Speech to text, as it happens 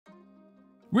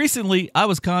Recently, I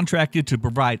was contracted to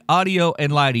provide audio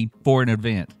and lighting for an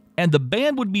event, and the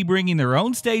band would be bringing their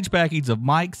own stage package of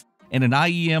mics and an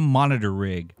IEM monitor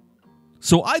rig.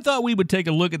 So I thought we would take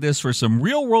a look at this for some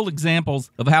real-world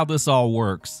examples of how this all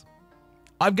works.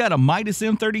 I've got a Midas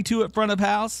M32 at front of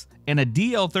house and a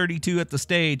DL32 at the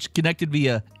stage connected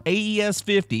via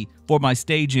AES-50 for my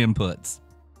stage inputs.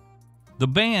 The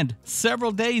band,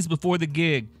 several days before the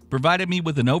gig, provided me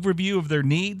with an overview of their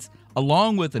needs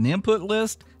along with an input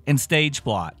list and stage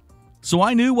plot. So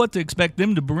I knew what to expect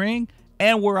them to bring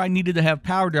and where I needed to have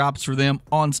power drops for them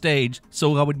on stage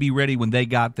so I would be ready when they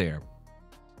got there.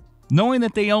 Knowing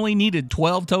that they only needed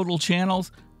 12 total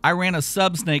channels, I ran a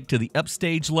sub-snake to the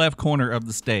upstage left corner of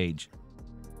the stage.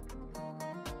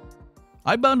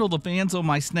 I bundled the fans on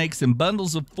my snakes in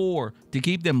bundles of 4 to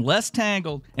keep them less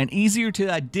tangled and easier to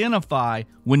identify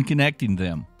when connecting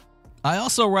them. I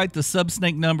also write the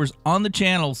sub-snake numbers on the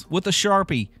channels with a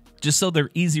Sharpie just so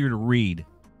they're easier to read.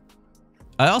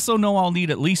 I also know I'll need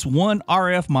at least one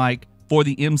RF mic for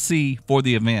the MC for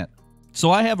the event. So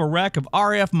I have a rack of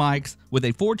RF mics with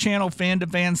a 4-channel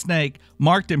fan-to-fan snake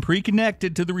marked and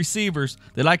pre-connected to the receivers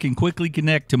that I can quickly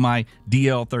connect to my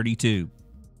DL32.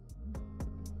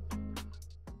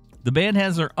 The band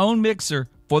has their own mixer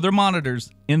for their monitors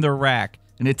in their rack,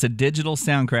 and it's a digital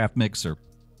Soundcraft mixer.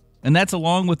 And that's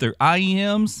along with their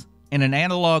IEMs and an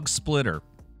analog splitter.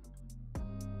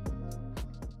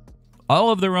 All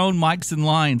of their own mics and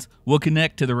lines will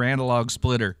connect to their analog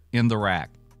splitter in the rack.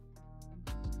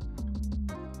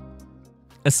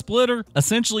 A splitter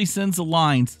essentially sends the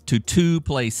lines to 2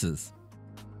 places.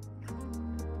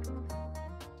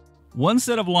 One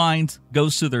set of lines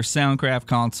goes to their Soundcraft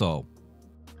console.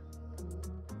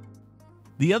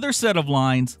 The other set of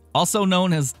lines, also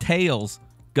known as tails,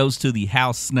 goes to the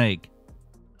house snake.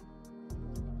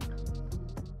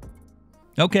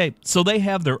 Okay, so they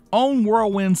have their own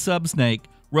whirlwind sub-snake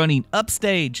running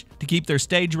upstage to keep their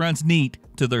stage runs neat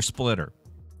to their splitter.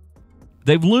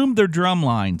 They've loomed their drum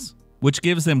lines, which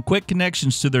gives them quick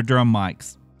connections to their drum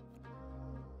mics.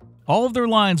 All of their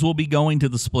lines will be going to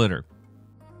the splitter.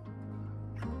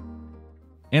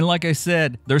 And like I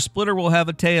said, their splitter will have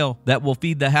a tail that will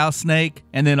feed the house snake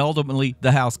and then ultimately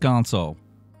the house console.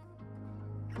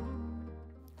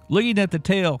 Looking at the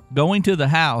tail going to the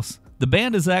house, the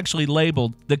band has actually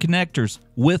labeled the connectors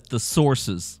with the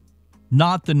sources,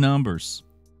 not the numbers.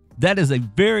 That is a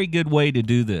very good way to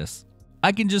do this.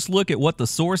 I can just look at what the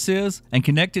source is and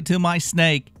connect it to my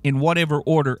snake in whatever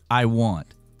order I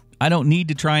want. I don't need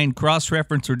to try and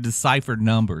cross-reference or decipher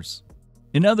numbers.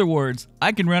 In other words,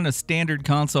 I can run a standard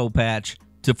console patch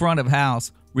to front of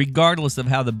house regardless of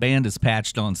how the band is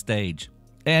patched on stage,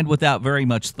 and without very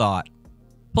much thought.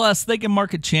 Plus, they can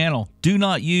mark a channel, do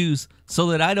not use, so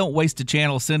that I don't waste a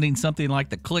channel sending something like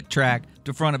the click track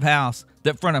to front of house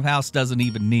that front of house doesn't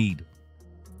even need.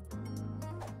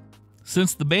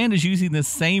 Since the band is using the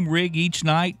same rig each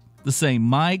night, the same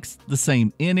mics, the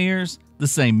same in-ears, the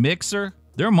same mixer,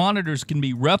 their monitors can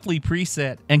be roughly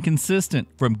preset and consistent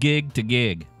from gig to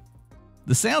gig.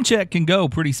 The sound check can go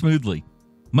pretty smoothly.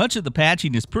 Much of the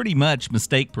patching is pretty much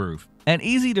mistake-proof and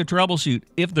easy to troubleshoot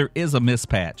if there is a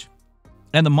mispatch.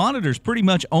 And the monitors pretty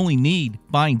much only need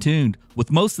fine-tuned,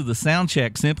 with most of the sound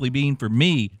check simply being for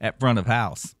me at front of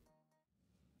house.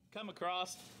 Come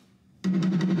across.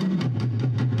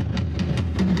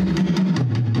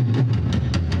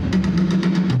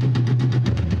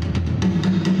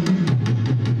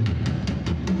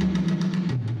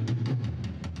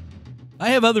 I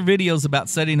have other videos about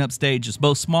setting up stages,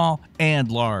 both small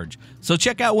and large, so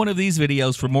check out one of these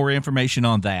videos for more information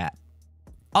on that.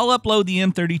 I'll upload the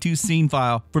M32 scene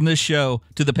file from this show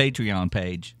to the Patreon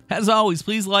page. As always,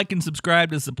 please like and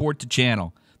subscribe to support the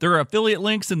channel. There are affiliate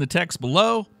links in the text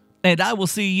below, and I will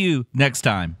see you next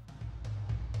time.